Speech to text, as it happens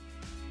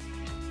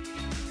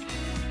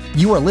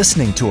You are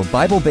listening to a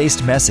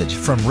Bible-based message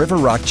from River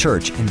Rock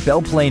Church in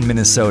Belle Plaine,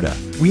 Minnesota.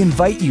 We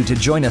invite you to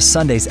join us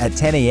Sundays at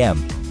 10 a.m.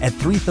 at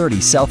 330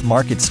 South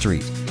Market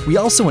Street. We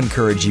also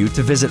encourage you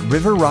to visit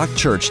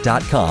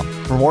riverrockchurch.com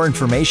for more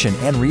information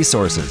and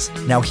resources.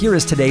 Now here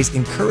is today's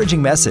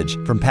encouraging message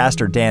from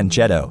Pastor Dan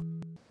Jetto.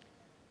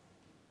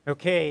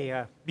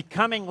 Okay,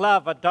 becoming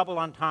love, a double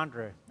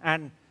entendre.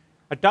 And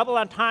a double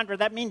entendre,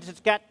 that means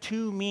it's got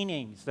two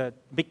meanings.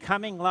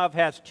 Becoming love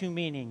has two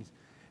meanings.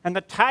 And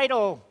the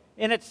title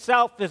in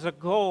itself is a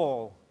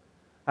goal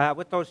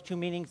with those two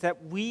meanings,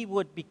 that we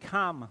would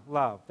become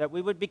love, that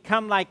we would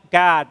become like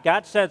God.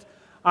 God says,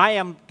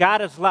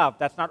 God is love.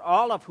 That's not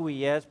all of who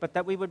He is, but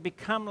that we would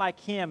become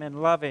like Him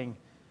in loving,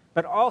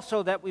 but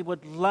also that we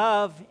would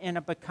love in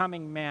a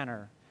becoming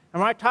manner.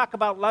 And when I talk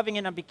about loving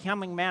in a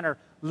becoming manner,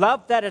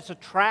 love that is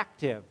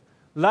attractive,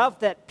 love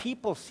that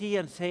people see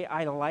and say,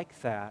 I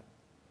like that,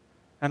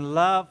 and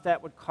love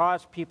that would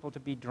cause people to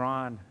be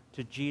drawn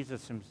to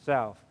Jesus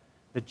Himself,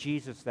 the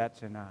Jesus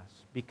that's in us,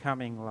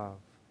 becoming love.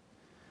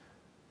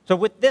 So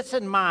with this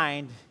in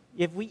mind,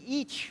 if we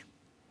each,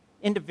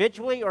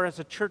 individually or as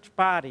a church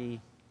body,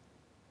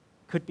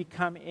 could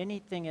become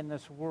anything in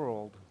this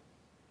world,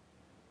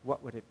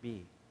 what would it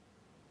be?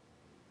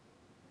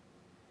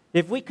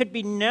 If we could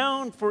be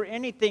known for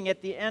anything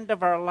at the end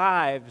of our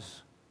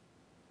lives,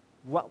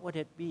 what would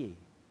it be?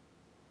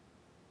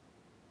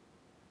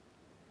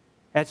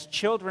 As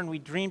children, we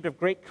dreamed of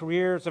great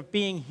careers, of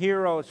being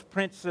heroes,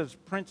 princes,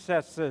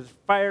 princesses,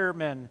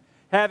 firemen,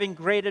 having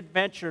great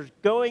adventures,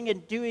 going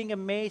and doing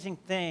amazing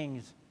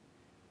things.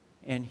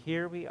 And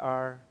here we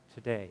are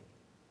today.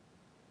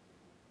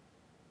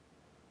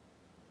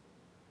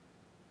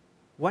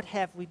 What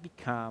have we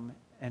become,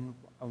 and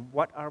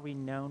what are we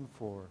known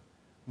for?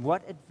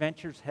 What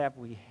adventures have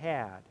we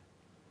had?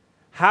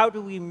 How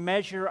do we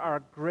measure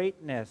our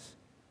greatness?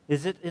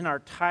 Is it in our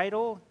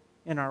title,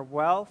 in our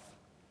wealth?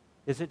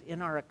 Is it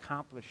in our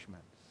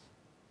accomplishments?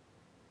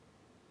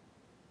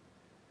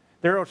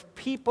 There are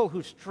people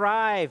who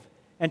strive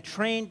and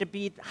train to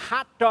be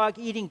hot dog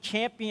eating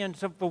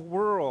champions of the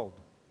world.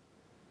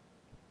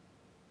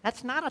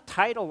 That's not a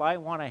title I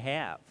want to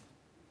have.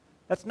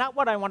 That's not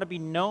what I want to be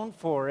known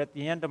for at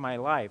the end of my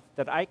life,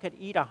 that I could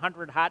eat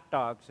 100 hot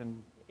dogs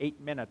in 8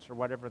 minutes or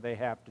whatever they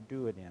have to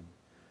do it in.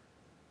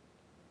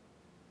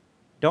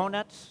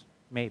 Donuts?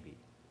 Maybe.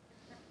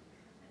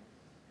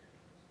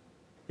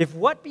 If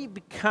what we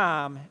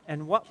become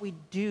and what we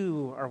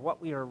do are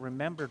what we are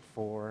remembered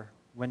for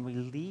when we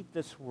leave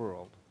this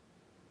world,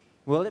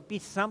 will it be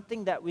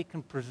something that we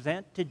can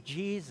present to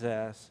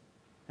Jesus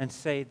and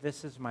say,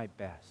 this is my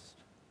best?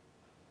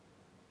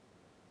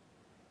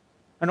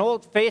 An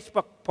old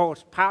Facebook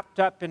post popped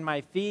up in my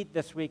feed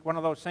this week, one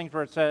of those things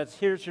where it says,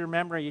 here's your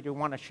memory, you do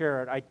want to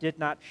share it. I did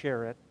not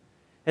share it.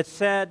 It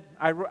said,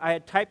 I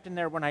had typed in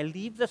there, when I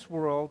leave this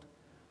world,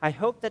 I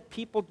hope that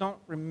people don't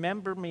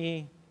remember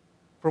me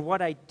for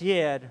what I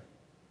did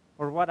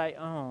or what I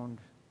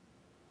owned,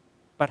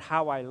 but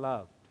how I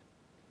loved.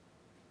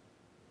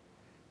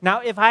 Now,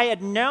 if I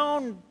had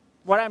known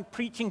what I'm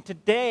preaching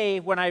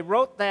today when I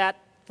wrote that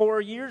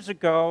 4 years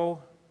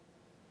ago,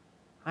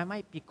 I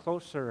might be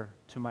closer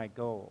to my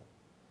goal,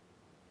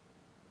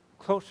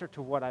 closer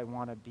to what I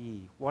want to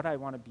be, what I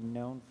want to be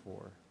known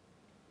for.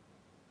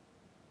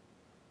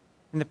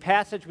 In the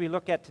passage we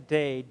look at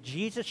today,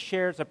 Jesus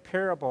shares a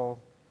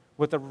parable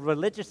with a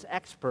religious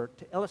expert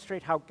to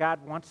illustrate how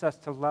God wants us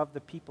to love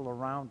the people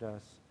around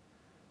us,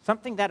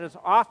 something that is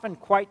often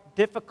quite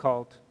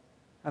difficult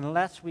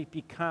unless we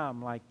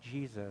become like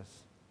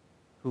Jesus,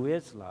 who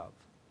is love,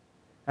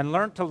 and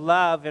learn to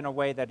love in a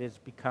way that is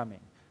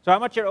becoming. So I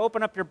want you to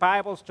open up your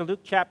Bibles to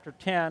Luke chapter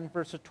 10,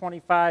 verses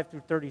 25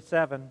 through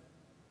 37.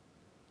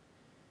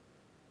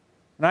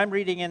 And I'm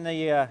reading in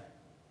the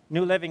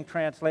New Living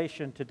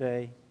Translation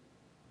today.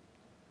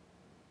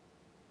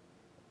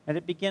 And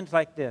it begins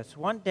like this.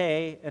 One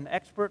day, an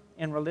expert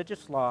in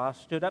religious law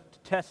stood up to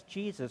test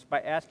Jesus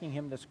by asking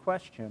him this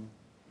question,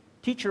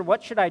 Teacher,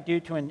 what should I do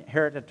to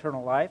inherit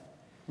eternal life?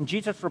 And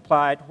Jesus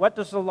replied, What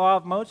does the law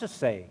of Moses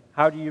say?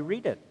 How do you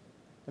read it?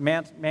 The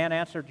man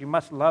answered, You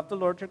must love the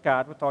Lord your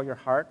God with all your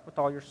heart, with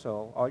all your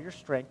soul, all your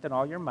strength, and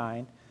all your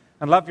mind,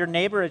 and love your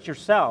neighbor as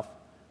yourself.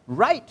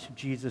 Right,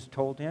 Jesus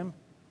told him,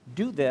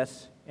 do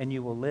this and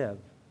you will live.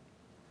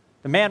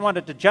 The man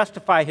wanted to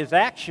justify his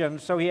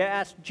actions, so he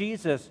asked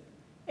Jesus,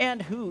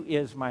 And who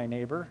is my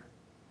neighbor?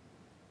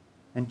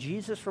 And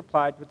Jesus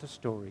replied with a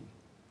story.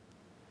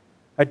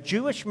 A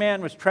Jewish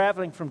man was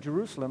traveling from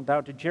Jerusalem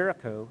down to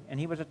Jericho, and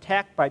he was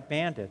attacked by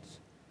bandits.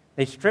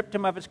 They stripped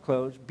him of his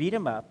clothes, beat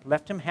him up,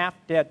 left him half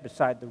dead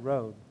beside the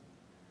road.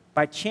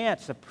 By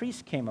chance, a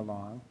priest came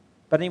along,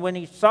 but when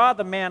he saw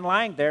the man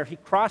lying there, he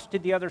crossed to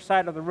the other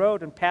side of the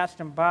road and passed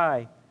him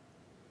by.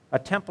 A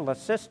temple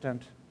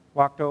assistant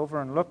walked over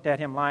and looked at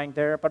him lying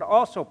there, but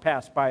also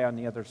passed by on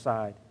the other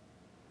side.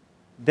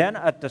 Then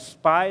a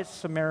despised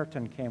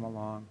Samaritan came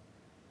along,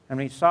 and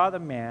when he saw the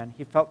man,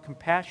 he felt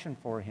compassion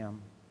for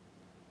him.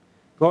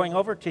 Going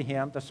over to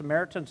him, the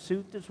Samaritan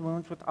soothed his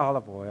wounds with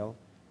olive oil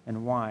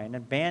and wine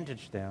and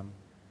bandaged them.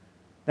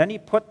 Then he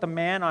put the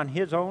man on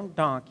his own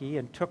donkey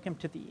and took him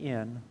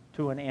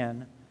to an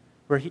inn,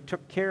 where he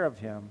took care of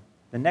him.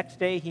 The next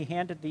day he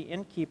handed the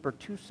innkeeper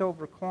 2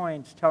 silver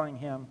coins, telling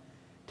him,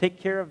 "Take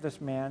care of this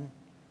man.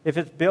 If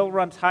his bill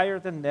runs higher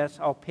than this,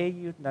 I'll pay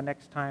you the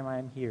next time I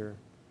am here."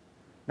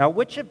 Now,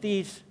 which of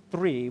these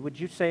 3 would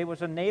you say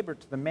was a neighbor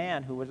to the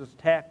man who was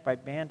attacked by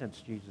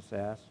bandits, Jesus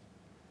asked.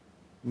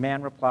 The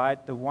man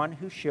replied, "The one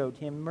who showed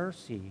him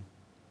mercy."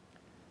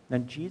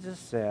 Then Jesus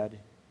said,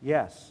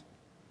 "Yes,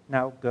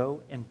 now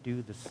go and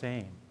do the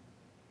same."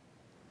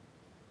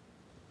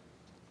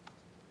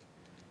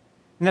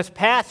 In this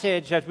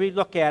passage, as we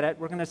look at it,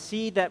 we're going to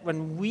see that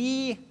when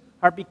we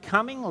are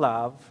becoming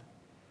love,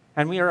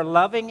 and we are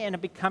loving in a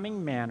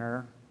becoming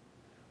manner,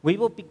 we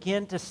will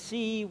begin to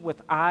see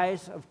with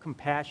eyes of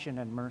compassion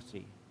and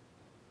mercy.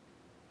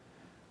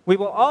 We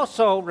will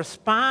also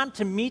respond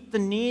to meet the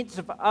needs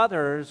of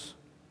others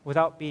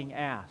without being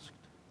asked.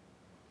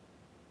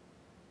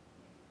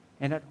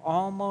 And it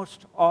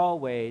almost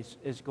always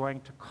is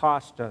going to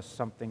cost us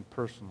something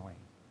personally.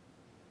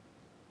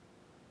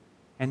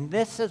 And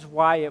this is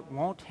why it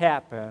won't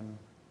happen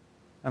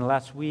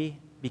unless we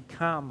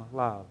become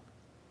love.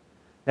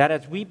 That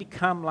is, we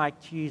become like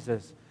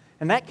Jesus.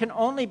 And that can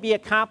only be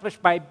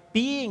accomplished by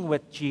being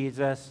with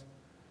Jesus.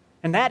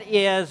 And that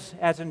is,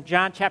 as in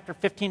John chapter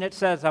 15 it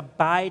says,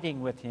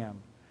 abiding with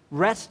him,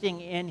 resting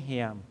in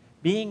him,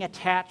 being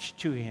attached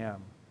to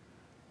him,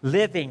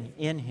 living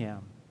in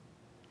him.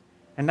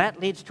 And that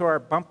leads to our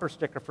bumper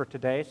sticker for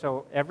today.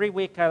 So every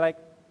week I like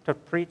to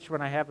preach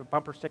when I have a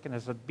bumper sticker, and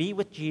it says, "Be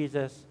with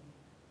Jesus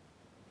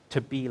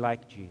to be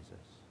like Jesus."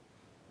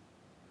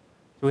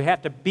 So we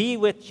have to be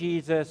with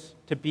Jesus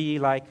to be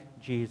like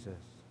Jesus.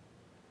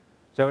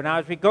 So now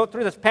as we go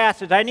through this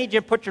passage, I need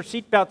you to put your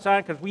seatbelts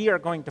on because we are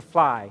going to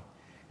fly.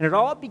 And it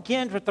all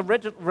begins with the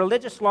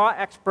religious law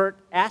expert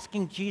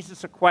asking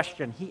Jesus a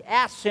question. He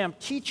asks him,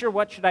 "Teacher,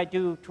 what should I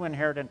do to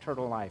inherit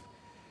eternal life?"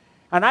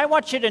 And I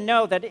want you to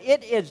know that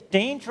it is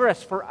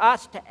dangerous for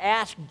us to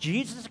ask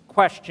Jesus a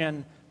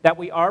question that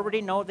we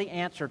already know the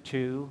answer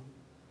to,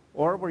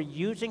 or we're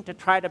using to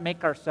try to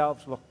make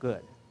ourselves look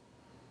good.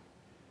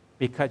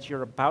 Because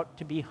you're about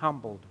to be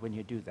humbled when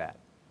you do that.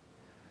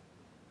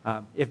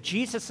 If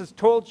Jesus has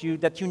told you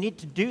that you need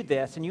to do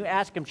this, and you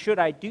ask him, "Should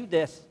I do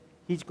this?"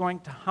 he's going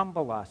to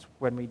humble us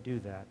when we do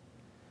that.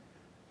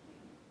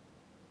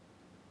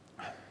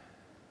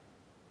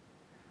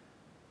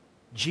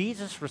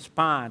 Jesus'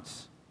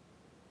 response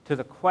to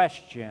the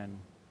question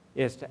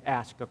is to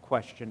ask a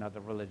question of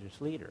the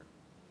religious leader.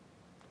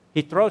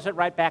 He throws it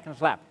right back in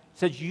his lap. He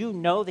says, "You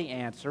know the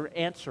answer,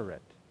 answer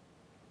it."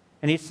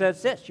 And he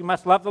says this, "You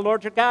must love the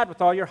Lord your God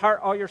with all your heart,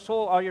 all your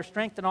soul, all your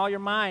strength, and all your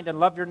mind, and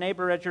love your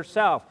neighbor as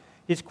yourself."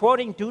 He's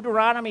quoting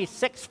Deuteronomy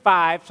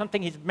 6:5,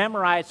 something he's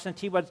memorized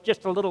since he was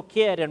just a little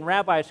kid in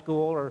rabbi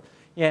school or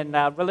in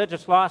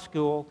religious law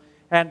school,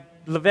 and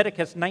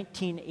Leviticus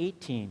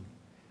 19:18.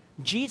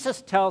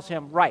 Jesus tells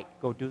him, "Right,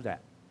 go do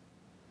that.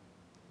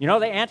 You know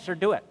the answer,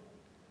 do it."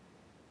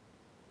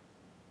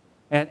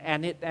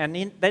 And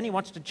then he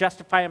wants to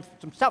justify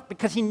himself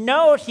because he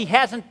knows he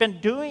hasn't been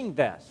doing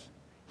this.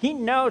 He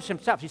knows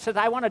himself. He says,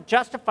 "I want to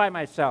justify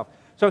myself."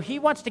 So he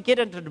wants to get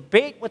into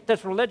debate with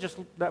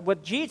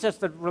with Jesus,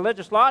 the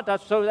religious law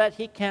does, so that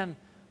he can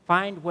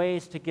find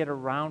ways to get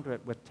around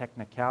it with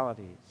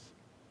technicalities.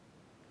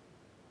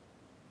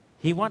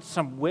 He wants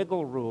some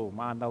wiggle room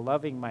on the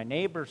loving my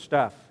neighbor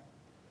stuff.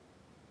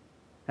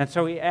 And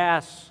so he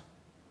asks,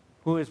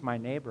 "Who is my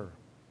neighbor?"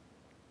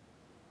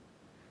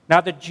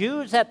 Now the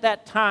Jews at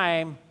that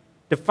time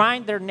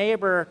defined their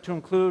neighbor to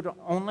include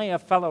only a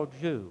fellow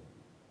Jew.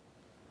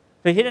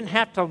 So he didn't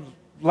have to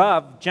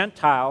love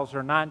Gentiles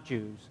or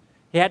non-Jews.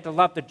 He had to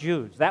love the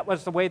Jews. That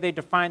was the way they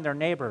defined their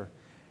neighbor.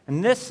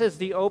 And this is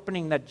the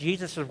opening that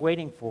Jesus is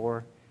waiting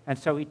for. And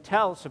so he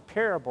tells a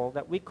parable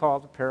that we call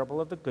the parable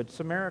of the Good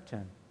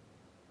Samaritan.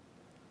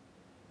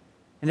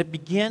 And it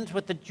begins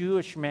with the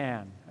Jewish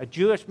man. A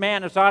Jewish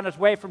man is on his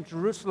way from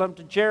Jerusalem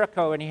to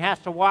Jericho, and he has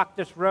to walk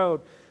this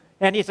road.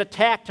 And he's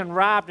attacked and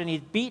robbed, and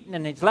he's beaten,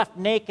 and he's left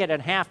naked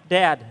and half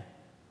dead.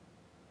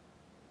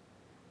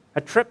 A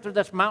trip through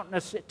this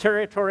mountainous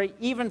territory,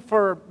 even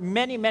for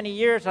many, many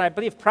years, and I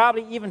believe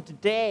probably even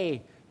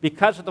today,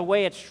 because of the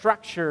way it's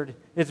structured,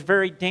 is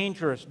very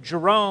dangerous.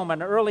 Jerome,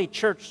 an early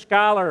church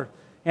scholar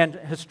and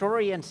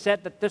historian,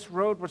 said that this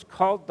road was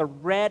called the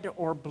Red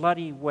or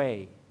Bloody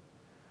Way.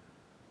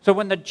 So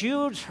when the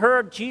Jews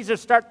heard Jesus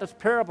start this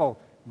parable,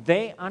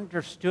 they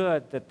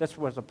understood that this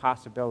was a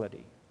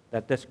possibility,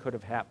 that this could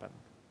have happened.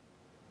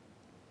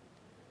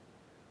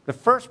 The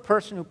first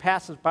person who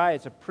passes by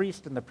is a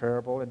priest in the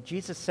parable, and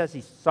Jesus says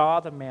he saw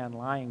the man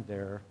lying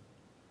there,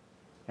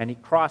 and he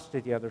crossed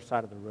to the other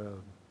side of the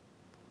road.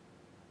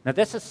 Now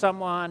this is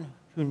someone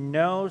who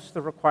knows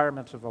the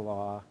requirements of the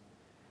law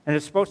and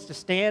is supposed to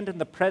stand in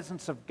the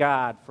presence of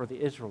God for the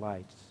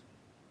Israelites,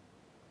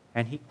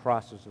 and he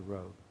crosses the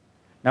road.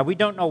 Now we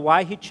don't know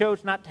why he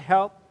chose not to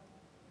help,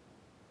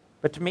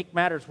 but to make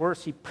matters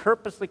worse, he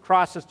purposely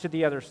crosses to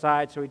the other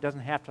side so he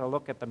doesn't have to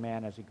look at the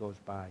man as he goes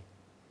by.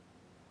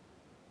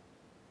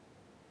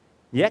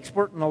 The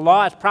expert in the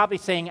law is probably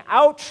saying,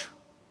 ouch,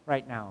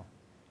 right now,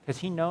 because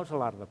he knows a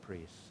lot of the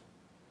priests.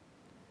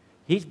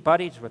 He's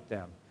buddies with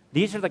them.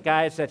 These are the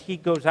guys that he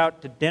goes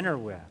out to dinner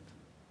with.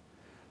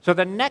 So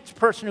the next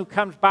person who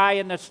comes by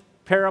in this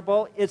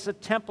parable is the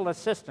temple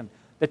assistant.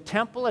 The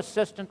temple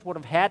assistant would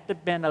have had to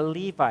have been a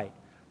Levite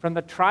from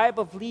the tribe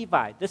of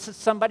Levi. This is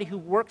somebody who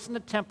works in the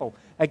temple,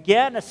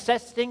 again,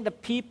 assisting the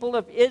people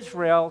of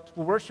Israel to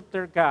worship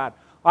their God.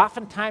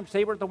 Oftentimes,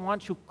 they were the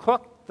ones who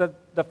cooked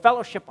the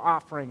fellowship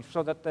offerings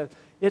so that the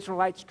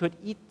Israelites could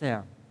eat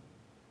them.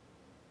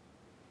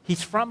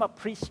 He's from a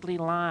priestly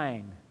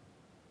line.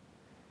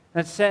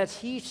 And it says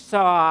he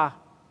saw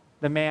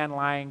the man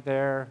lying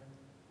there,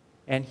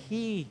 and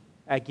he,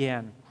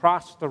 again,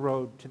 crossed the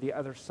road to the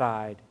other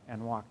side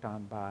and walked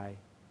on by.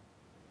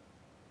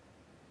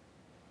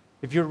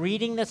 If you're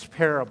reading this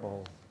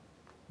parable,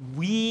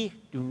 we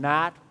do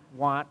not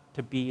want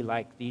to be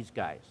like these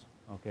guys,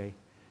 okay?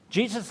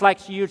 Jesus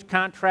likes to use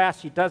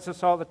contrast. He does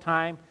this all the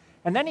time.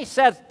 And then he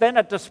says, then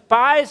a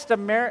despised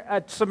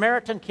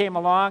Samaritan came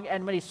along,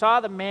 and when he saw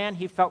the man,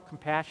 he felt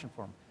compassion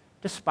for him.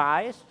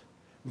 Despised?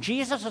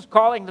 Jesus is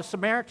calling the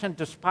Samaritan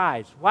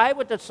despised. Why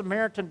would the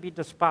Samaritan be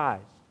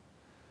despised?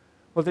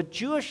 Well, the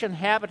Jewish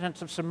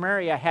inhabitants of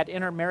Samaria had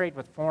intermarried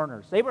with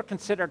foreigners. They were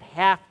considered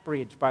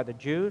half-breeds by the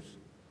Jews.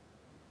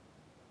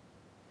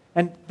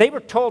 And they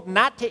were told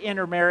not to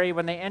intermarry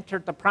when they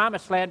entered the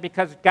Promised Land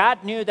because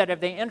God knew that if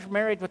they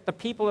intermarried with the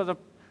people of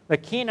the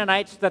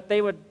Canaanites, that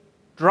they would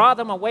draw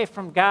them away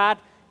from God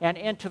and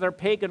into their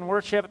pagan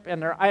worship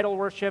and their idol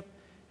worship,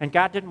 and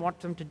God didn't want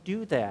them to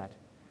do that.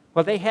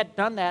 Well, they had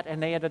done that,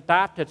 and they had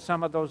adopted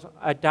some of those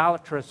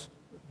idolatrous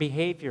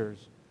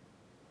behaviors.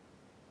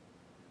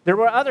 There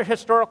were other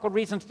historical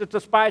reasons to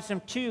despise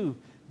them too.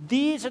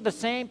 These are the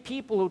same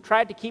people who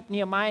tried to keep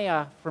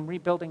Nehemiah from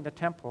rebuilding the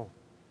temple.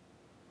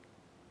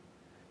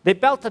 They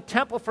built a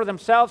temple for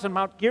themselves in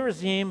Mount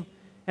Gerizim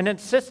and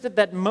insisted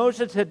that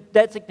Moses had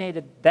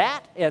designated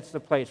that as the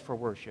place for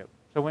worship.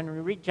 So when we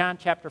read John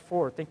chapter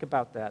 4, think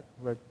about that.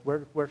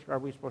 Where are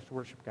we supposed to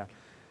worship God?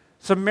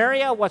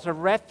 Samaria was a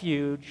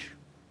refuge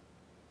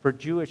for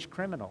Jewish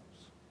criminals.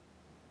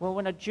 Well,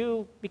 when a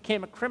Jew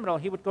became a criminal,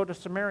 he would go to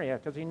Samaria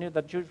because he knew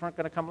the Jews weren't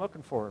going to come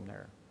looking for him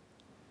there.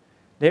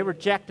 They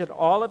rejected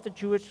all of the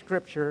Jewish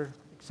scripture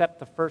except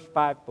the first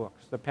 5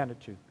 books, the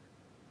Pentateuch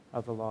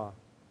of the law.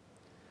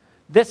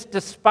 This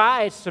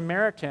despised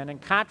Samaritan, in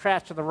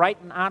contrast to the right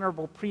and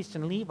honorable priest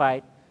and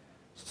Levite,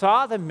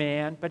 saw the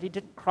man, but he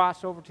didn't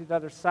cross over to the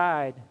other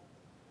side.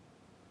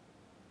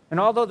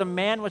 And although the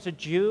man was a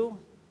Jew,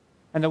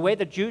 and the way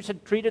the Jews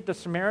had treated the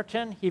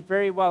Samaritan, he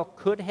very well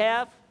could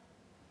have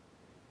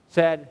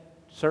said,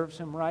 serves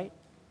him right,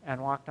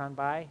 and walked on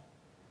by.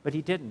 But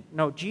he didn't.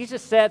 No,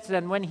 Jesus says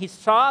that when he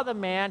saw the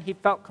man, he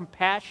felt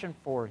compassion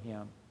for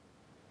him.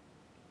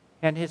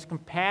 And his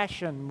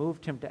compassion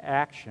moved him to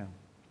action.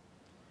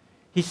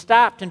 He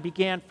stopped and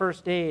began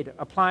first aid,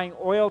 applying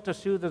oil to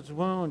soothe his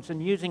wounds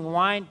and using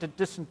wine to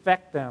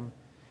disinfect them.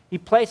 He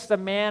placed the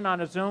man on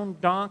his own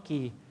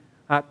donkey.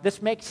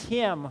 This makes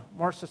him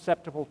more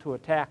susceptible to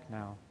attack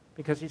now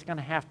because he's going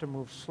to have to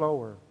move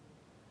slower.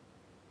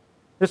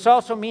 This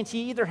also means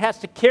he either has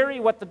to carry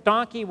what the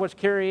donkey was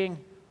carrying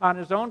on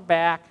his own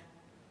back,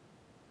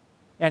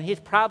 and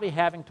he's probably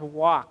having to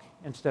walk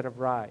instead of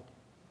ride.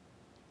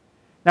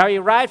 Now he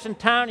arrives in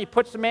town, he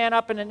puts the man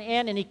up in an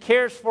inn, and he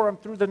cares for him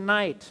through the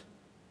night,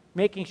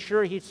 making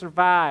sure he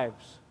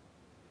survives.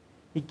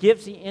 He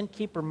gives the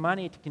innkeeper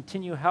money to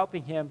continue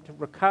helping him to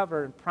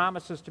recover and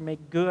promises to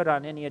make good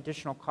on any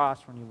additional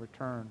costs when he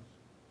returns.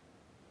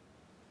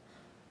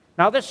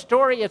 Now this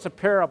story is a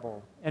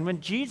parable, and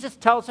when Jesus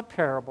tells a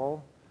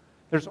parable,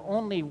 there's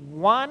only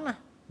one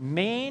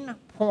main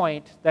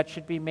point that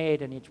should be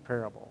made in each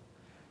parable.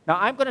 Now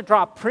I'm going to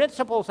draw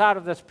principles out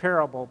of this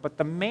parable, but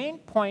the main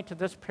point of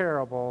this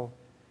parable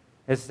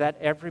is that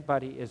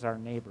everybody is our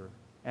neighbor,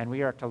 and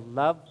we are to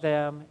love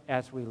them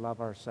as we love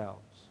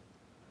ourselves.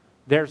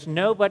 There's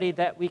nobody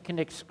that we can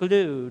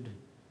exclude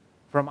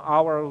from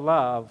our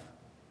love.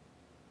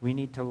 We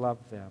need to love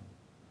them.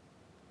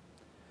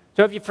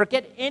 So if you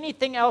forget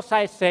anything else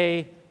I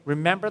say,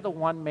 remember the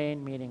one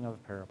main meaning of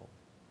the parable.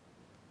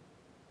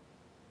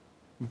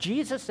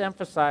 Jesus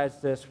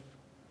emphasized this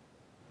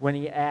when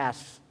he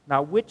asks,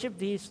 now which of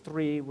these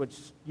 3 would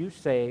you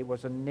say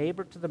was a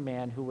neighbor to the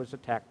man who was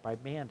attacked by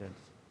bandits?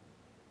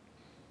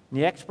 And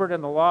the expert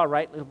in the law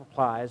rightly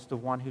replies, the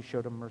one who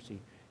showed him mercy.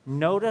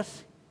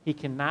 Notice he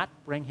cannot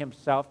bring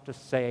himself to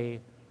say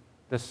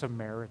the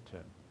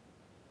Samaritan.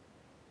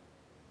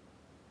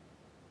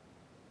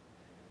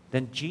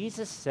 Then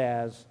Jesus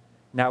says,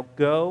 now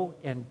go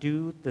and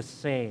do the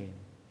same.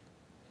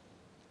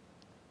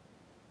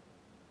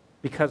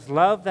 Because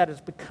love that is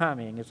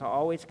becoming is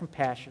always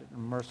compassionate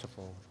and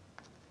merciful.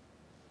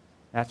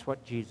 That's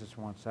what Jesus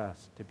wants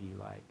us to be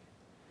like.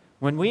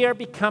 When we are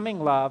becoming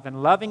love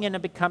and loving in a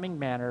becoming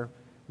manner,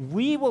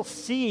 we will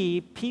see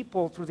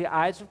people through the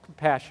eyes of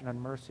compassion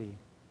and mercy.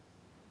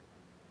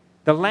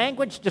 The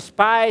language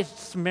despised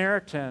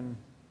Samaritan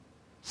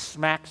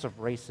smacks of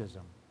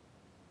racism.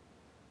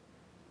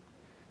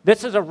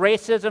 This is a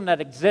racism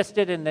that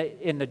existed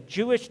in the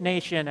Jewish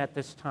nation at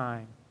this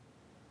time.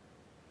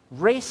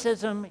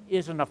 Racism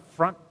is an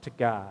affront to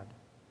God.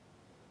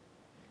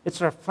 It's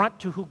an affront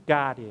to who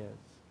God is.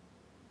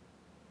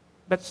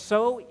 But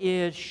so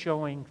is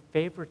showing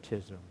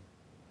favoritism.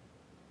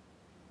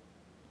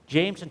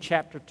 James in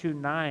chapter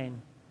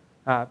 2:9,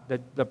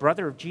 the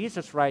brother of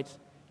Jesus writes,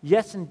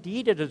 "Yes,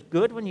 indeed, it is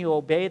good when you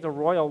obey the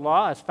royal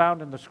law as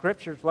found in the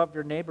Scriptures, love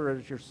your neighbor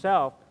as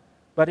yourself.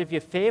 But if you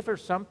favor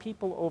some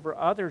people over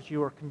others,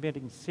 you are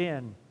committing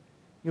sin.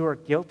 You are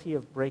guilty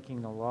of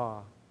breaking the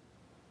law."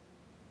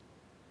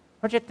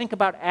 I want you to think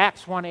about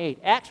Acts 1:8.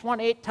 Acts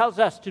 1:8 tells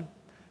us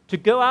to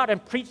go out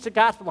and preach the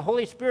gospel. The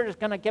Holy Spirit is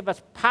going to give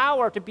us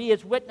power to be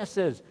His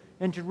witnesses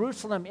in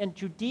Jerusalem, in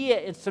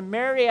Judea, in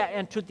Samaria,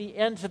 and to the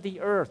ends of the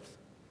earth.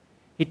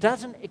 He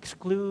doesn't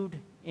exclude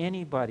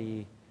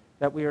anybody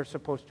that we are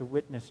supposed to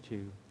witness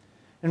to.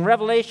 In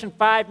Revelation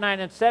 5:9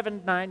 and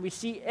 7:9, we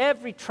see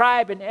every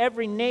tribe and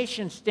every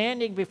nation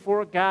standing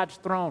before God's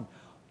throne.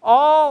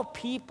 All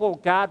people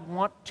God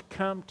wants to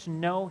come to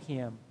know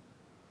Him.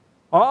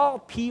 All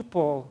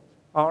people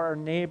are our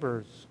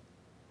neighbors.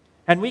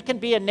 And we can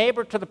be a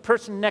neighbor to the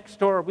person next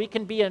door. We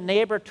can be a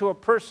neighbor to a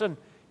person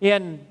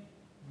in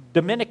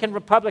Dominican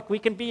Republic. We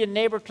can be a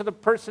neighbor to the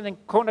person in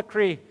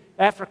Conakry,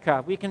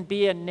 Africa. We can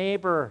be a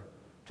neighbor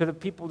to the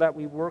people that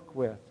we work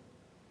with.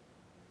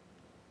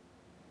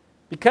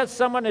 Because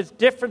someone is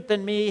different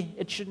than me,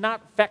 it should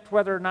not affect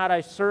whether or not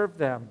I serve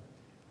them.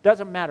 It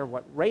doesn't matter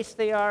what race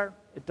they are.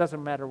 It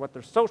doesn't matter what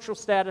their social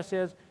status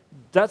is.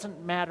 It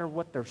doesn't matter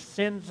what their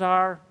sins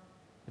are.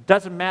 It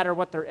doesn't matter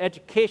what their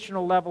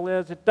educational level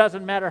is. It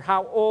doesn't matter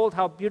how old,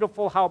 how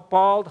beautiful, how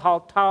bald, how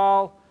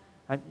tall.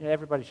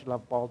 Everybody should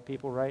love bald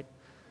people, right?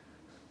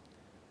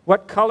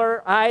 What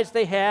color eyes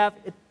they have.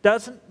 It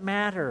doesn't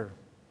matter.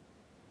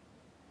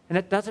 And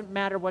it doesn't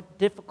matter what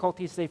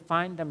difficulties they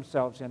find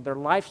themselves in. Their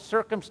life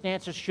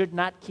circumstances should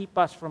not keep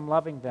us from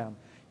loving them,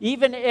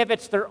 even if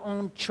it's their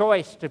own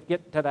choice to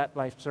get to that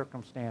life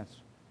circumstance,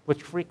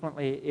 which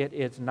frequently it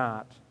is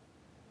not.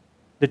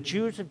 The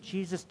Jews of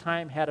Jesus'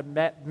 time had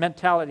a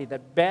mentality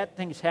that bad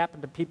things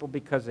happened to people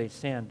because they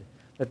sinned,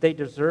 that they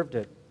deserved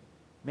it.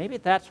 Maybe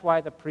that's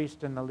why the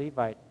priest and the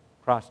Levite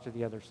crossed to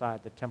the other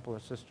side, the temple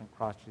assistant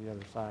crossed to the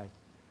other side.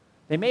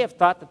 They may have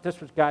thought that this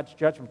was God's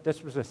judgment.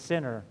 This was a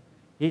sinner.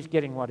 He's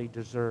getting what he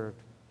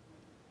deserved.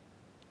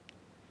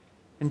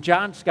 In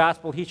John's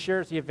gospel, he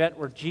shares the event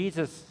where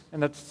Jesus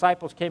and the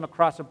disciples came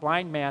across a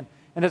blind man,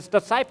 and his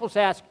disciples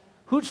asked,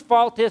 whose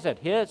fault is it,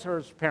 his or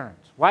his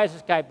parents? Why is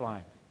this guy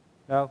blind?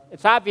 Well,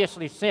 it's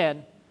obviously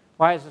sin.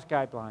 Why is this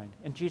guy blind?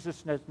 And Jesus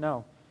says,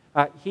 no.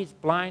 He's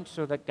blind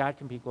so that God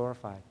can be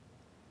glorified.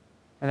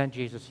 And then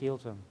Jesus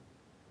heals him.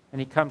 And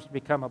he comes to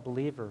become a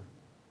believer.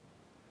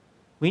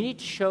 We need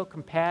to show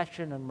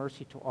compassion and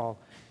mercy to all.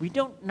 We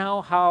don't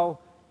know how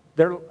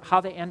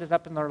they ended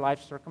up in their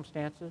life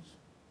circumstances.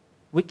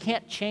 We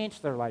can't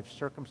change their life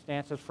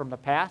circumstances from the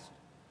past,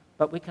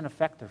 but we can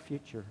affect their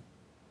future.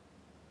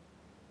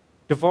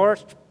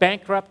 Divorced,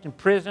 bankrupt, in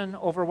prison,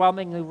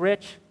 overwhelmingly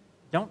rich,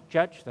 don't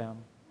judge them.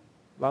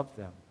 Love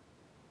them.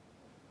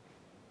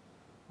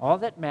 All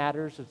that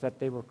matters is that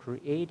they were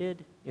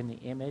created in the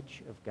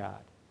image of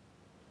God.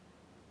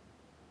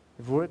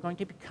 If we're going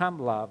to become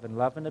love and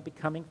love in a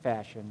becoming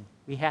fashion,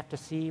 we have to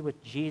see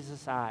with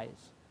Jesus'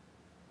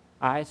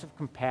 eyes of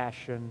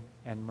compassion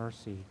and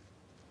mercy.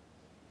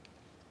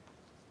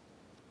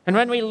 And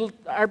when we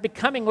are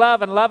becoming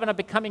love and love in a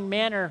becoming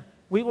manner,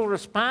 we will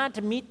respond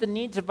to meet the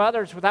needs of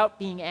others without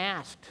being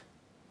asked.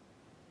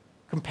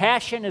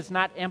 Compassion is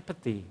not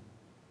empathy.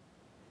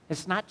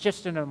 It's not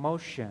just an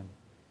emotion.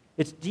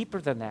 It's deeper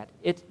than that.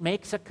 It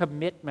makes a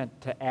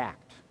commitment to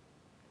act.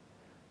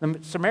 The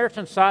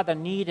Samaritan saw the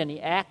need and he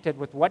acted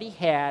with what he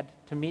had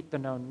to meet the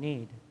known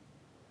need.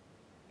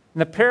 In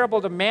the parable,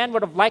 the man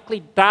would have likely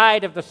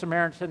died if the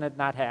Samaritan had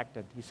not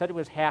acted. He said he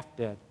was half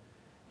dead.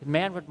 The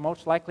man would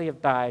most likely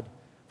have died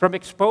from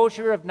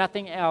exposure of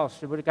nothing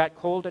else. He would have got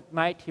cold at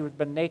night. He would have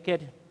been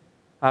naked,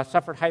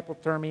 suffered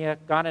hypothermia,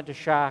 gone into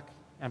shock,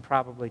 and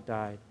probably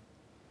died.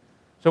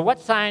 So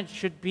what signs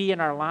should be in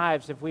our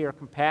lives if we are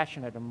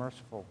compassionate and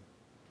merciful?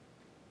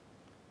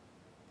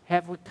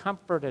 Have we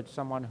comforted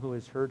someone who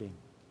is hurting?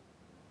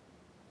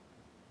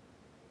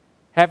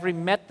 Have we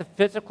met the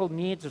physical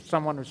needs of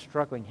someone who's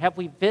struggling? Have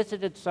we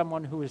visited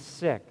someone who is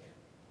sick?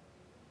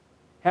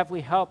 Have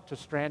we helped a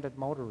stranded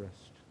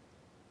motorist?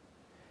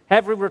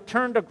 Have we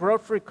returned a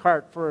grocery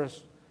cart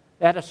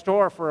at a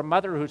store for a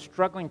mother who's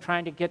struggling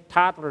trying to get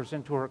toddlers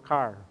into her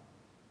car?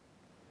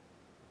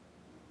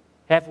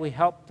 Have we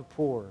helped the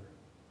poor?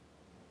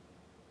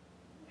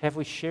 Have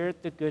we shared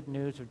the good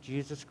news of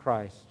Jesus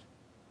Christ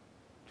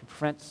to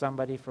prevent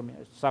somebody from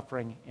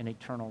suffering an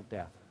eternal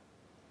death?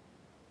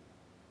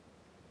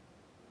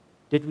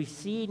 Did we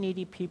see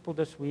needy people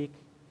this week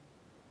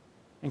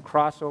and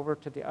cross over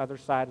to the other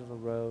side of the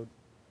road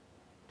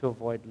to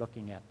avoid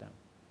looking at them?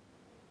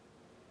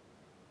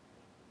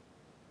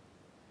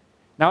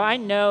 Now, I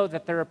know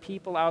that there are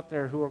people out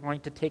there who are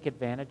going to take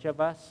advantage of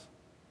us.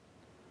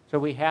 So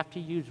we have to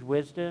use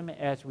wisdom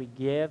as we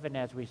give and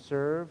as we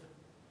serve.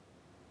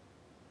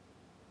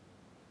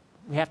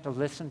 We have to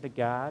listen to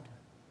God.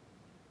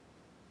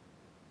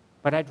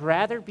 But I'd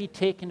rather be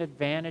taken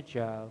advantage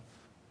of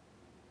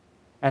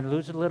and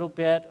lose a little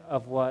bit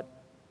of what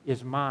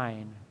is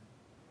mine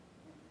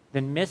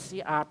than miss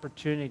the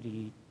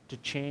opportunity to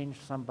change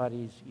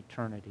somebody's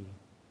eternity.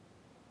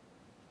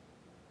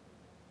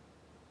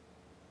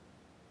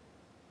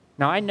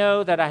 Now, I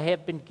know that I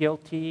have been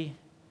guilty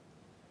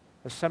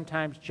of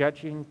sometimes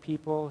judging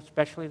people,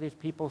 especially these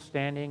people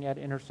standing at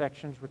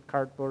intersections with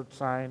cardboard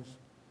signs.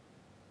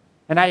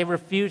 And I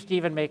refuse to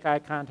even make eye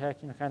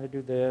contact, kind of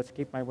do this,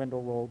 keep my window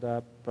rolled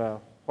up,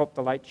 hope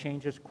the light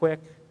changes quick.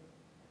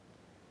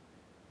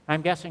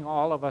 I'm guessing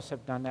all of us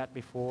have done that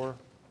before.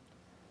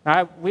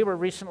 Now, we were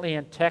recently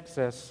in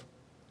Texas,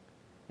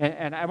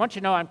 and I want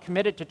you to know I'm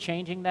committed to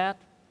changing that.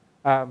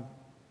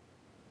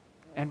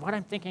 And what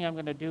I'm thinking I'm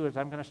going to do is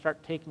I'm going to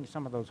start taking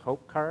some of those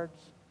hope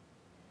cards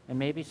and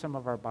maybe some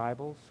of our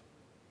Bibles.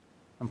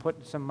 I'm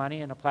putting some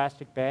money in a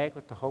plastic bag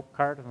with the hope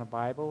card and the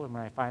Bible, and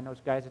when I find those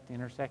guys at the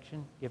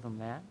intersection, give them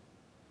that.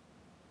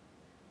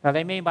 Now,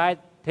 they may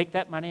take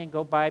that money and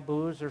go buy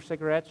booze or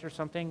cigarettes or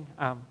something.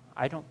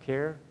 I don't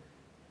care.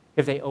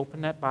 If they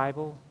open that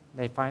Bible,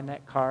 they find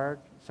that card,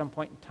 at some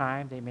point in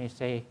time, they may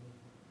say,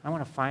 I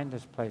want to find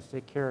this place.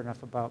 They care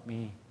enough about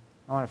me.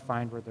 I want to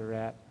find where they're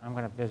at. I'm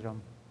going to visit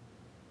them,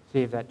 see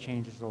if that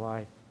changes their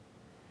life.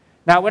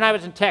 Now, when I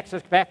was in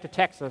Texas, back to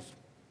Texas,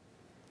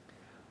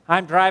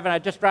 I'm driving. I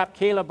just dropped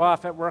Caleb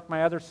off at work,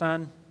 my other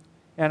son,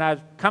 and I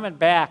was coming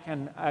back,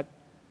 and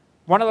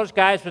one of those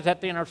guys was at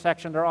the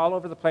intersection. They're all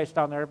over the place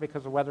down there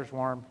because the weather's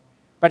warm.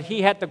 But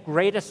he had the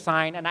greatest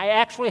sign, and I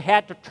actually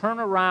had to turn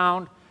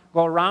around,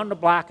 go around the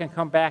block, and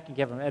come back and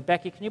give him. And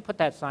Becky, can you put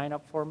that sign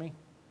up for me?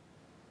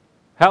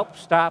 Help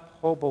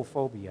stop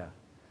hobophobia.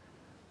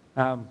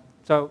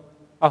 So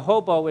a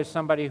hobo is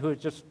somebody who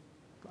is just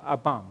a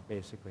bum,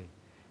 basically.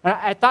 And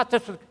I thought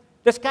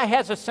this guy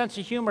has a sense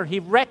of humor.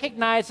 He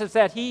recognizes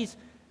that he's,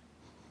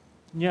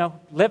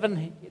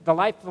 living the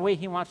life the way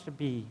he wants to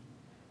be.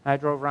 I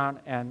drove around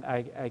and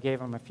I gave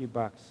him a few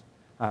bucks.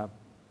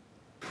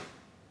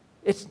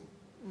 It's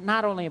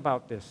not only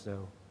about this,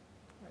 though.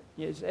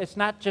 It's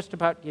not just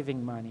about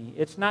giving money.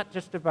 It's not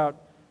just about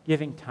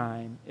giving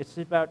time. It's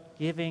about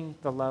giving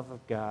the love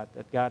of God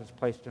that God has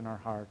placed in our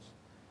hearts.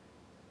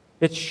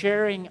 It's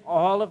sharing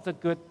all of the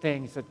good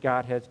things that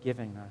God has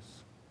given us.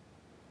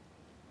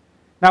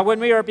 Now,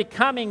 when we are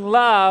becoming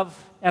love,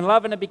 and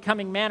love in a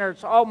becoming manner,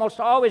 it's almost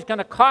always going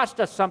to cost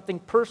us something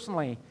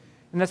personally.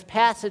 In this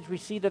passage, we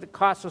see that it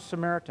cost a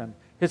Samaritan.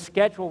 His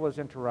schedule was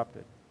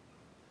interrupted.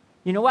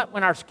 You know what?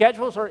 When our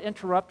schedules are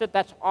interrupted,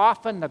 that's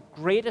often the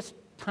greatest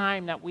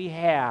time that we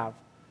have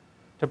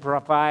to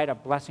provide a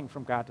blessing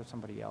from God to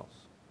somebody else.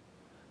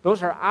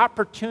 Those are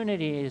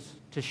opportunities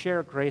to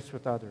share grace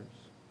with others.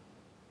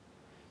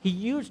 He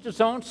used his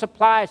own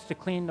supplies to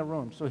clean the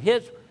room. So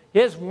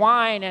his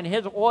wine and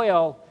his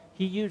oil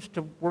he used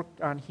to work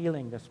on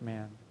healing this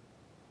man.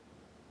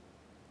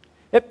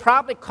 It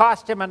probably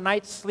cost him a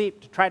night's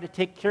sleep to try to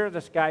take care of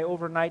this guy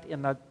overnight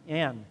in the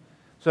inn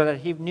so that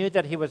he knew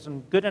that he was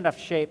in good enough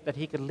shape that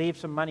he could leave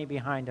some money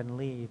behind and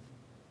leave.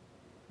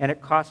 And it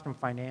cost him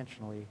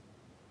financially.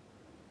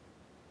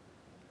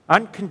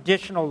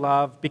 Unconditional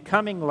love,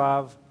 becoming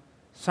love,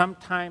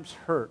 sometimes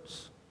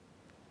hurts.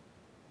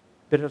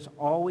 But it's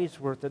always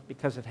worth it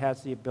because it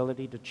has the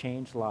ability to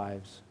change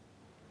lives,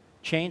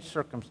 change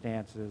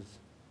circumstances,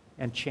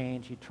 and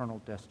change eternal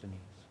destinies.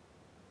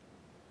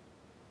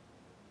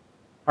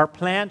 Our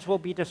plans will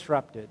be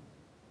disrupted.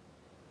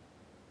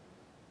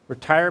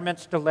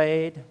 Retirements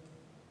delayed,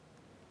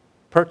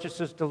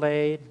 purchases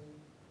delayed,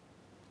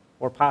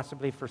 or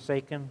possibly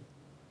forsaken.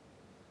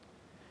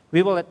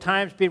 We will at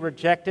times be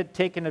rejected,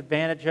 taken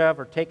advantage of,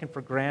 or taken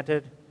for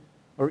granted,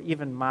 or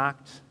even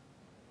mocked.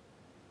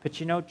 But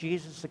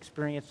Jesus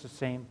experienced the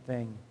same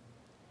thing.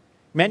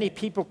 Many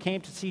people came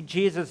to see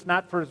Jesus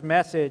not for his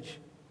message,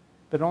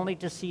 but only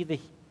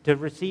to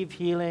receive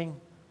healing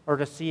or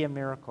to see a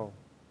miracle.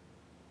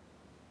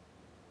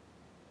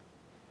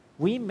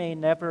 We may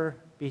never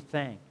be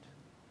thanked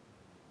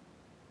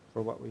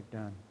for what we've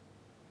done,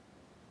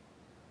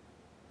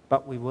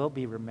 but we will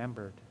be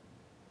remembered.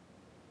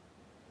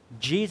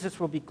 Jesus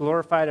will be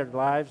glorified in our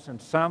lives,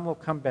 and some will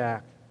come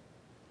back,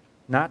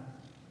 not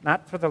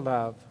for the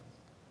love,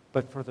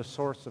 but for the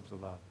source of the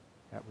love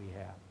that we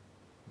have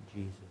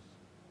in Jesus.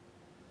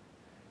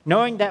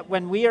 Knowing that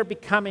when we are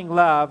becoming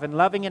love and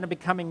loving in a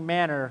becoming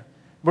manner,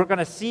 we're going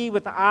to see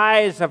with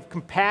eyes of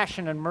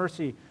compassion and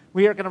mercy.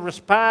 We are going to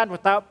respond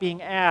without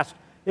being asked.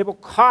 It will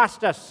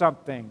cost us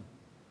something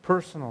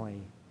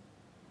personally.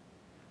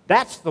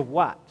 That's the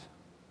what.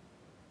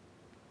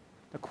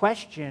 The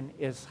question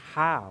is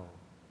how.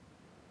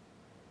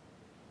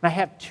 I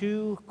have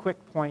 2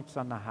 quick points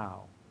on the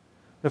how.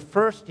 The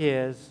first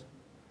is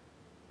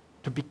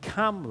to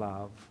become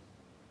love.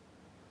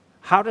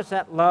 How does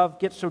that love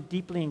get so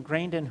deeply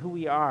ingrained in who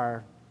we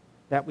are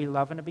that we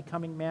love in a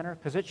becoming manner?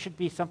 Because it should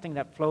be something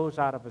that flows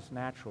out of us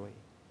naturally.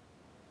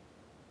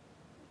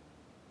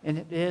 And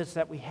it is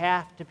that we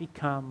have to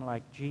become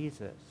like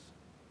Jesus.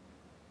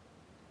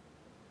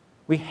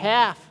 We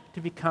have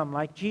to become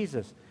like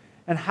Jesus.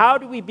 And how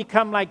do we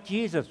become like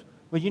Jesus?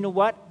 Well, you know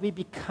what? We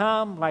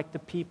become like the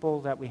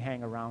people that we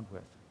hang around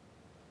with.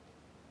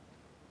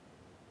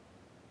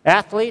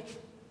 Athletes,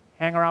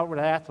 hang around with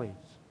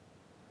athletes.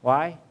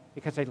 Why?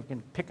 Because they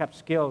can pick up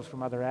skills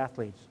from other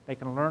athletes. They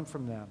can learn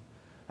from them.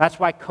 That's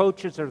why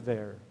coaches are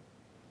there.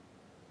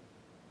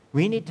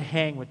 We need to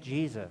hang with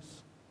Jesus.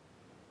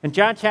 In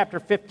John chapter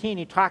 15,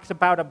 he talks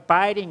about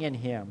abiding in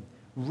him,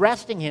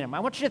 resting in him. I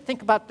want you to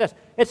think about this.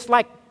 It's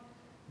like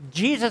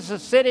Jesus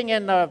is sitting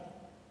in the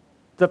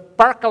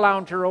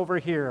Barcalounger over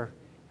here,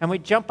 and we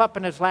jump up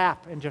in his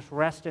lap and just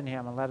rest in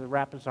him and let him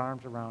wrap his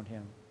arms around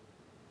him.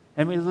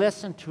 And we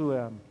listen to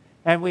him,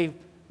 and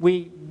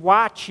we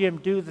watch him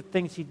do the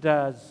things he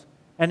does.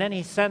 And then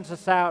he sends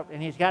us out,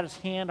 and he's got his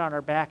hand on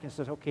our back and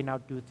says, okay, now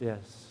do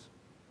this.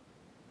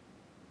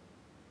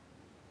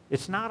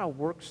 It's not a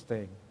works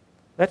thing.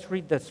 Let's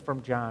read this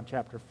from John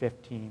chapter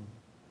 15.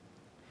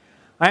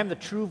 I am the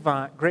true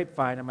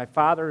grapevine, and my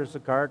Father is the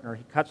gardener.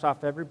 He cuts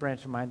off every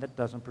branch of mine that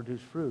doesn't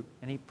produce fruit,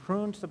 and he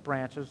prunes the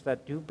branches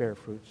that do bear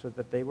fruit so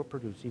that they will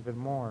produce even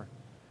more.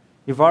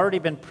 You've already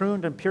been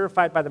pruned and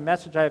purified by the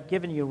message I have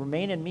given you.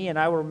 Remain in me, and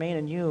I will remain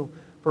in you.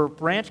 For a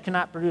branch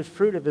cannot produce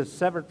fruit if it is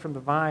severed from the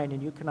vine,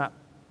 and you cannot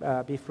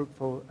be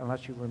fruitful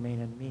unless you remain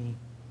in me.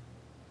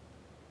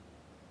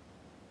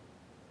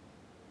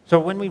 So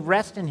when we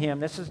rest in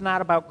him, this is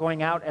not about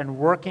going out and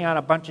working on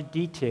a bunch of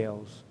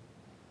details.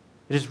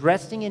 It is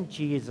resting in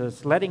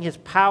Jesus, letting his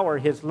power,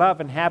 his love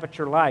inhabit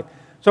your life.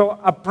 So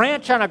a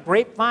branch on a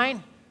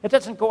grapevine, it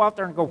doesn't go out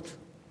there and go,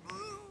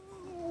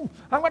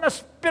 I'm going to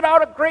spit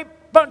out a grape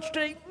bunch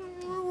today.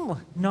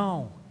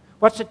 No.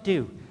 What's it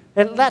do?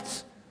 It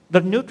lets the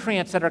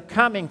nutrients that are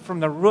coming from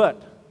the root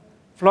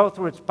flow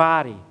through its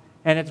body,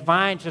 and its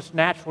vines just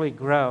naturally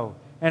grow.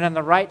 And in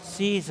the right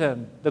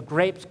season, the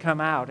grapes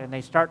come out, and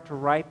they start to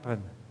ripen.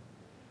 And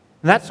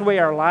that's the way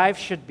our lives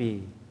should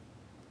be.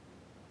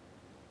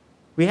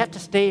 We have to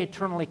stay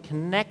eternally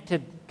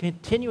connected,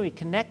 continually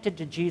connected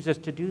to Jesus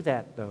to do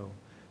that, though.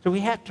 So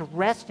we have to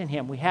rest in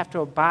him. We have to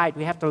abide.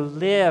 We have to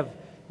live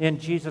in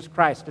Jesus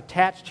Christ,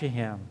 attached to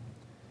him.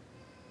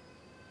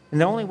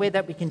 And the only way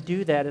that we can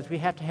do that is we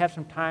have to have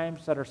some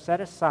times that are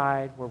set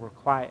aside where we're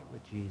quiet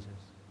with Jesus,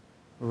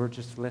 where we're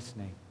just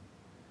listening.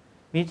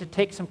 We need to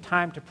take some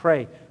time to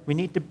pray. We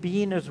need to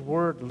be in his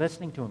word,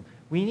 listening to him.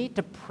 We need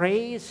to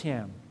praise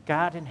him.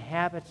 God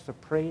inhabits the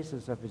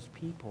praises of his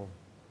people.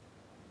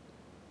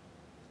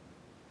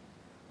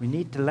 We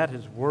need to let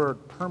his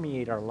word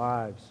permeate our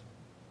lives.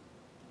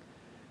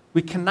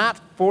 We cannot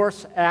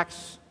force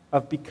acts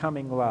of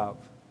becoming love,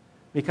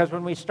 because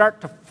when we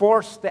start to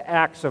force the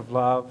acts of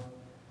love,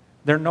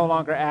 they're no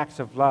longer acts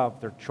of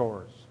love, they're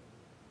chores.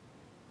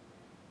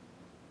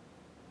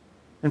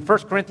 In 1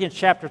 Corinthians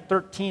chapter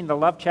 13, the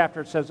love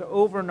chapter, it says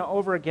over and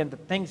over again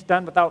that things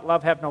done without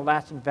love have no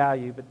lasting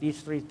value, but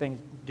these three things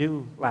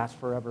do last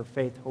forever: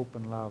 faith, hope,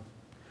 and love.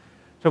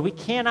 So we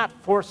cannot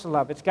force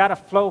love. It's got to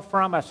flow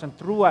from us and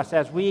through us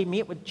as we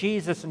meet with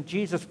Jesus and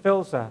Jesus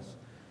fills us.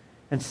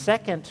 And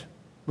second,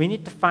 we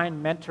need to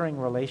find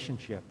mentoring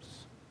relationships.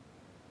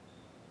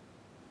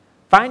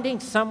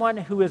 Find someone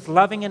who is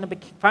loving in a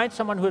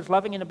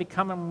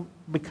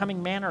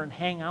becoming manner and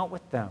hang out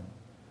with them.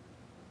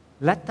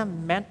 Let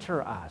them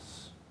mentor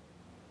us.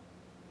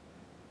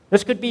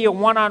 This could be a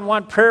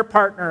one-on-one prayer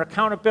partner,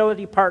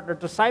 accountability partner,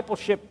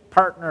 discipleship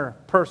partner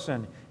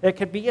person. It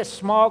could be a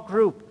small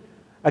group,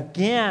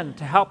 again,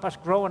 to help us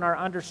grow in our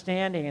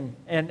understanding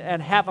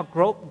and have a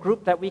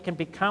group that we can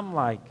become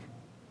like.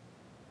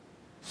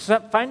 So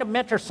find a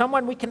mentor,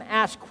 someone we can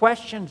ask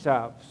questions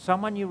of,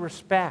 someone you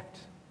respect.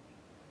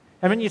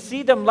 And when you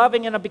see them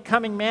loving in a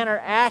becoming manner,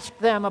 ask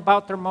them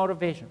about their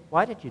motivation.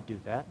 Why did you do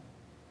that?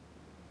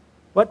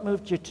 What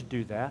moved you to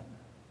do that?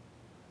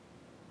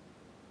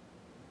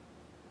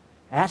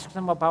 Ask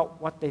them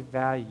about what they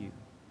value.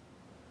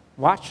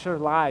 Watch their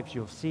lives,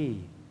 you'll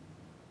see.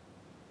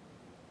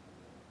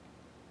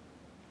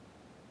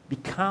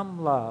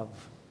 Become love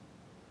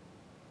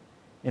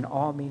in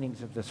all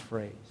meanings of this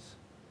phrase.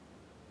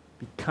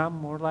 Become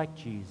more like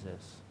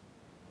Jesus,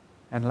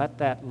 and let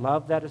that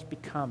love that is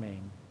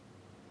becoming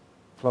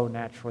flow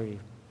naturally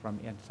from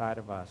inside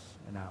of us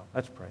and out.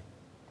 Let's pray.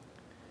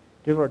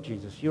 Dear Lord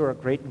Jesus, you are a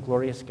great and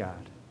glorious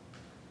God.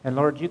 And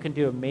Lord, you can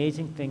do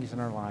amazing things in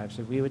our lives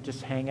if we would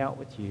just hang out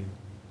with you,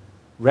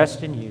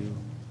 rest in you,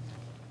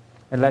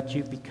 and let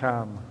you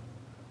become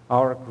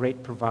our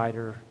great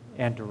provider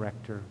and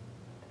director.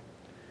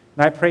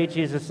 And I pray,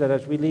 Jesus, that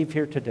as we leave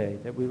here today,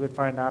 that we would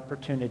find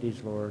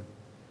opportunities, Lord,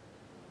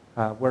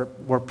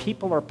 where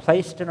people are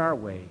placed in our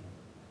way,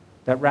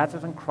 that rather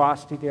than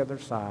cross to the other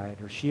side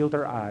or shield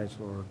our eyes,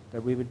 Lord,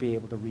 that we would be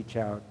able to reach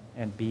out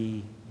and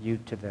be you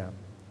to them.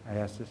 I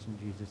ask this in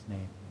Jesus'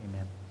 name.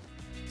 Amen.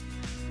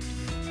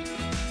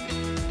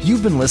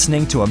 You've been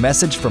listening to a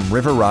message from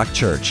River Rock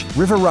Church.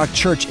 River Rock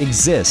Church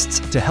exists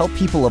to help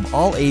people of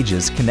all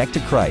ages connect to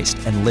Christ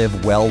and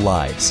live well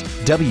lives.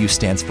 W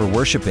stands for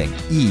worshiping,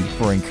 E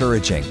for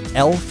encouraging,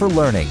 L for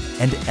learning,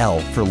 and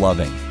L for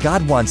loving.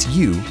 God wants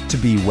you to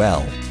be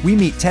well. We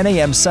meet 10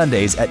 a.m.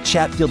 Sundays at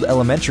Chatfield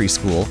Elementary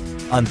School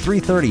on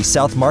 330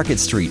 South Market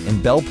Street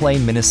in Belle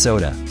Plaine,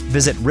 Minnesota.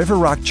 Visit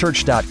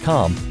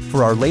riverrockchurch.com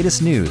for our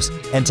latest news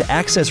and to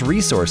access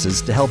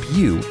resources to help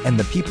you and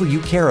the people you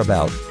care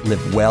about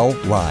live well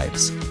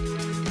lives.